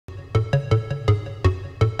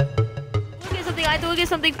have to go get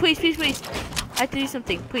something, please, please, please. I have to do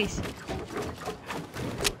something, please.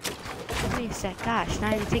 Give me a sec. Gosh, now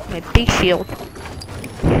I have to take my big shield.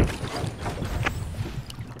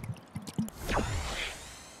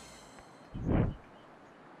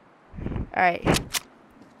 Alright.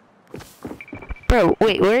 Bro,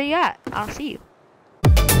 wait, where are you at? I'll see you.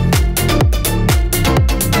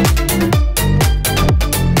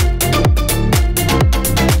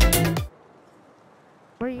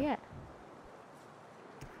 Where are you at?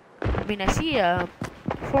 I mean, I see a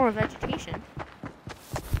form of vegetation.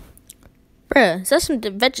 Bruh, is that some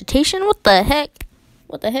vegetation? What the heck?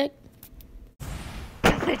 What the heck?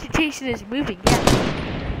 The vegetation is moving, yeah.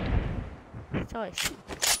 That's all I see.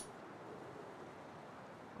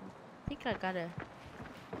 I think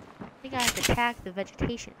I have to attack the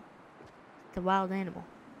vegetation. The wild animal.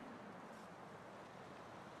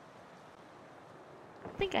 I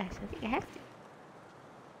think I have to.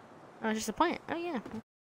 Oh, it's just a plant. Oh yeah.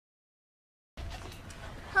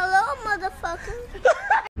 Hello, motherfucker.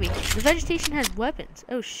 Wait, the vegetation has weapons.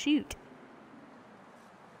 Oh shoot.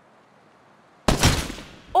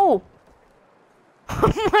 Oh!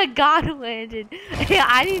 Oh my god, it landed. Yeah,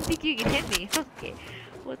 I didn't think you could hit me. Okay.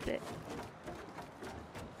 What's it?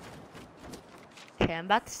 Okay, I'm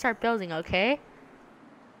about to start building, okay?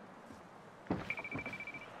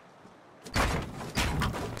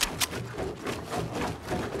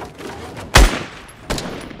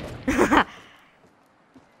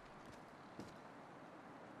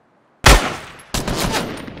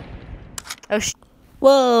 Oh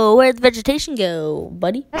Whoa, where'd the vegetation go,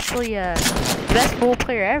 buddy? Actually, the best bull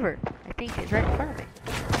player ever, I think, is right in front of me.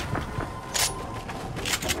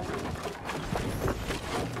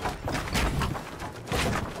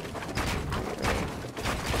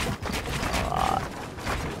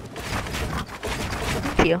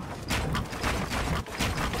 Thank you.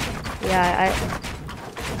 Yeah,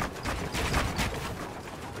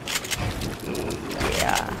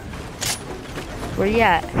 yeah. Where you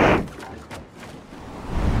at?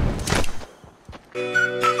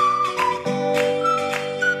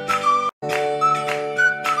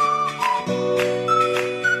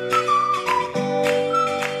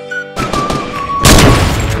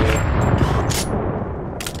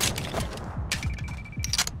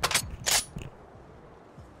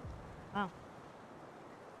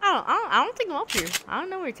 I don't think I'm up here. I don't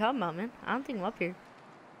know what you're talking about, man. I don't think I'm up here.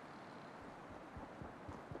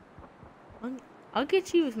 I'll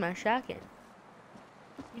get you with my shotgun.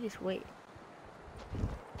 You just wait.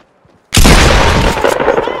 Let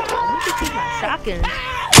me get you with my shotgun.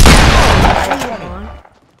 Come on.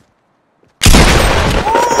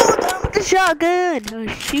 Oh, down with the shotgun! Oh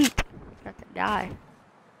shoot. Got to die.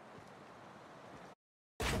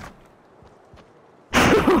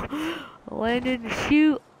 Landed and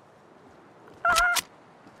shoot.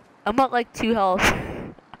 I'm at like 2 health.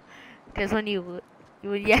 Because when you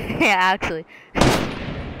yeah, actually.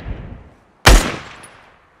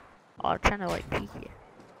 Oh, I'm trying to like peek you.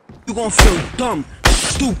 You gonna feel dumb,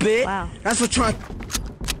 stupid. Wow. That's what trying.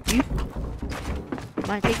 You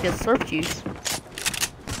might take the slurp juice.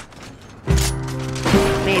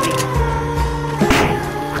 Maybe.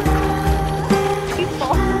 You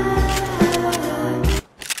fall.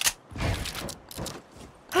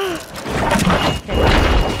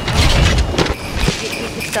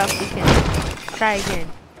 Stuff we can try again.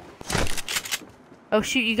 Oh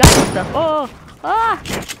shoot, you got the stuff. Oh, ah!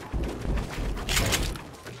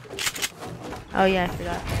 Oh yeah, I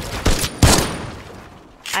forgot.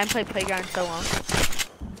 I haven't played Playground in so long.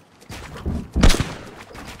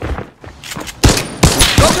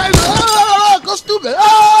 Go crazy! Oh, go stupid!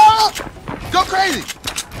 Oh, go crazy!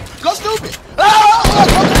 Go stupid! Oh,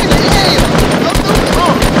 go crazy! Yeah. Go stupid!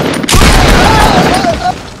 Oh.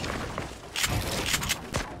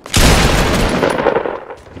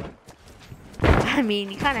 I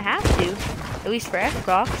mean, you kind of have to, at least for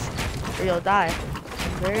Xbox, or you'll die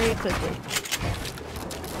very quickly.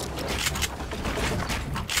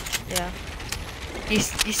 Yeah. You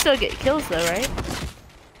still get kills though, right?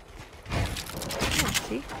 Yeah,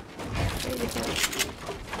 see? Very good kill.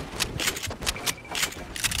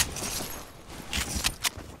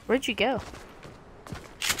 Where'd you go?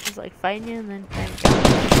 I was like fighting you and then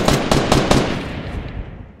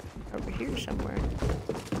over here somewhere.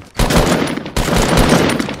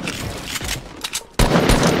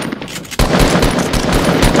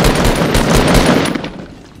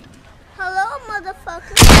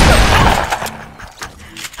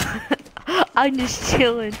 I'm just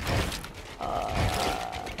chilling.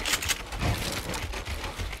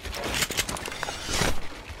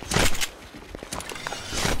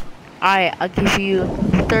 Alright, I'll give you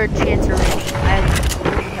the 3rd chance remaining. I have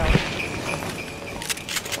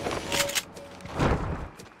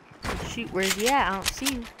shoot, where's he at? I don't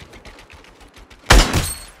see him.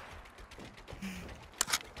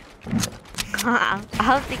 I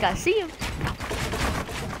don't think I see him.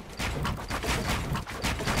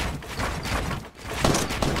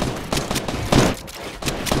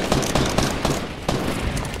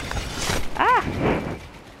 Ah!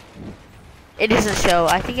 It doesn't show.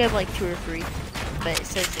 I think I have like 2 or 3, but it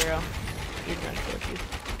says 0. Even though I told you.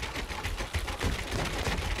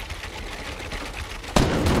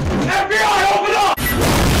 FBI, open up!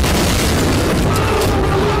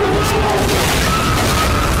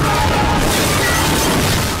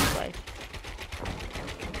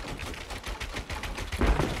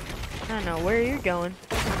 I don't know where you're going.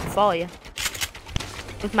 I'll follow you.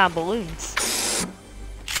 With my balloons.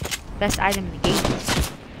 Best item in the game.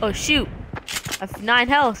 Oh shoot! I have 9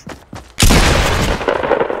 health.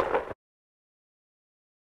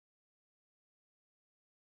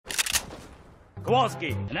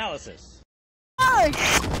 Kowalski, analysis.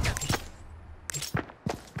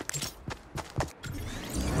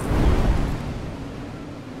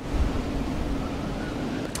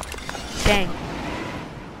 Dang.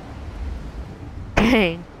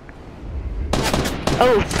 Dang.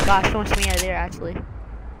 Oh gosh, someone shot me out of there actually.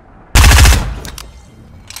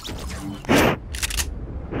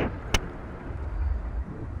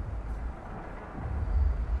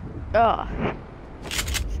 Oh.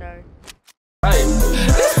 Sorry. Hey,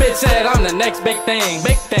 this bitch said I'm the next big thing.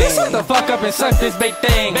 Big thing. Shut the fuck up and suck this big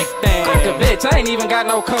thing. Big thing. Fuck a bitch, I ain't even got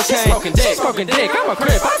no cocaine. Smoking dick. I'm a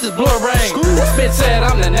crip. I just blew a ring. This bitch said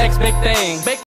I'm the next big thing. Big